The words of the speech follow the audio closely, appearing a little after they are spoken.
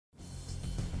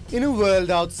In a world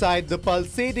outside the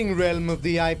pulsating realm of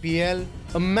the IPL,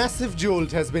 a massive jolt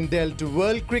has been dealt to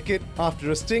world cricket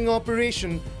after a sting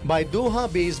operation by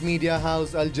Doha-based media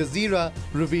house Al Jazeera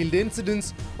revealed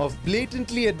incidents of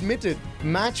blatantly admitted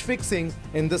match fixing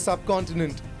in the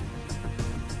subcontinent.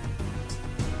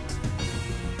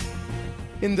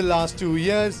 In the last 2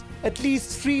 years, at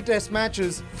least 3 test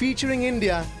matches featuring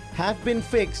India have been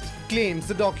fixed, claims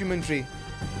the documentary.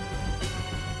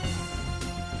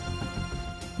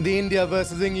 The India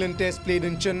vs England test played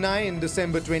in Chennai in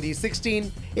December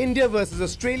 2016, India vs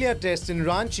Australia test in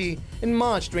Ranchi in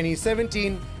March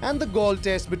 2017 and the Galle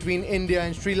test between India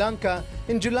and Sri Lanka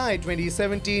in July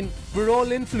 2017 were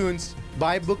all influenced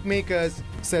by bookmakers,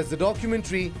 says the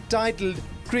documentary titled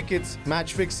Cricket's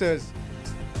Match Fixers.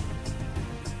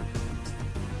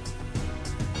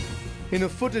 In a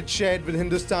footage shared with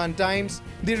Hindustan Times,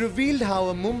 they revealed how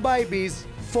a Mumbai-based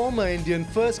former Indian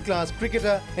first-class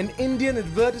cricketer, an Indian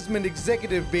advertisement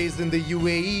executive based in the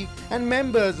UAE, and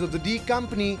members of the D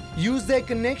Company used their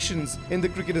connections in the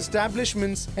cricket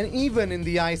establishments and even in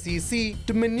the ICC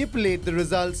to manipulate the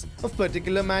results of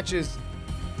particular matches.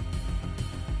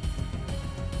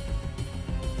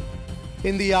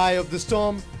 In the eye of the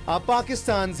storm are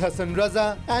Pakistan's Hassan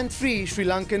Raza and 3 Sri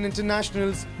Lankan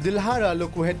internationals Dilhara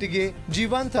Lokuhettige,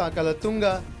 Jivantha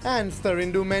Kalatunga and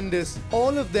Tharindu Mendes,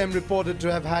 all of them reported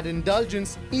to have had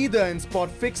indulgence either in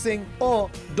spot fixing or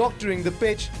doctoring the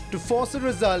pitch to force a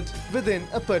result within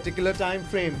a particular time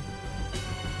frame.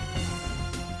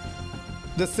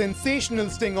 The sensational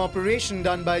sting operation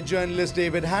done by journalist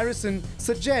David Harrison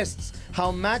suggests how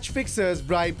match fixers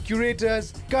bribe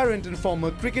curators, current and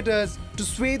former cricketers to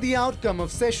sway the outcome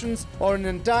of sessions or an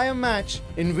entire match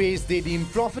in ways they deem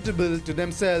profitable to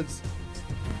themselves.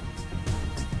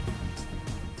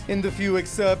 In the few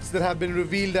excerpts that have been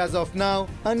revealed as of now,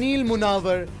 Anil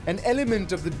Munawar, an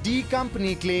element of the D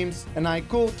Company, claims, and I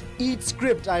quote, "Each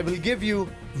script I will give you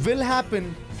will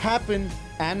happen, happen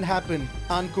and happen,"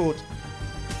 unquote.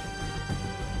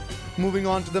 Moving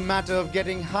on to the matter of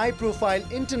getting high-profile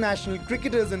international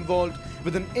cricketers involved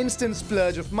with an instant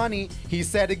splurge of money, he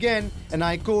said again, and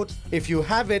I quote, "If you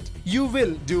have it, you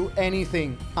will do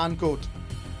anything," unquote.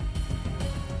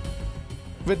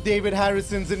 With David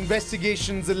Harrison's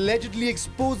investigations allegedly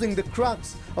exposing the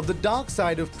crux of the dark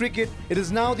side of cricket, it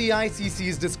is now the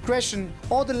ICC's discretion,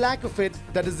 or the lack of it,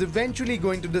 that is eventually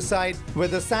going to decide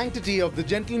whether sanctity of the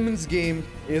gentleman's game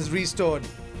is restored.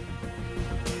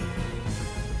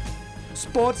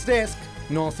 Sports Desk,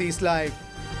 Northeast Live.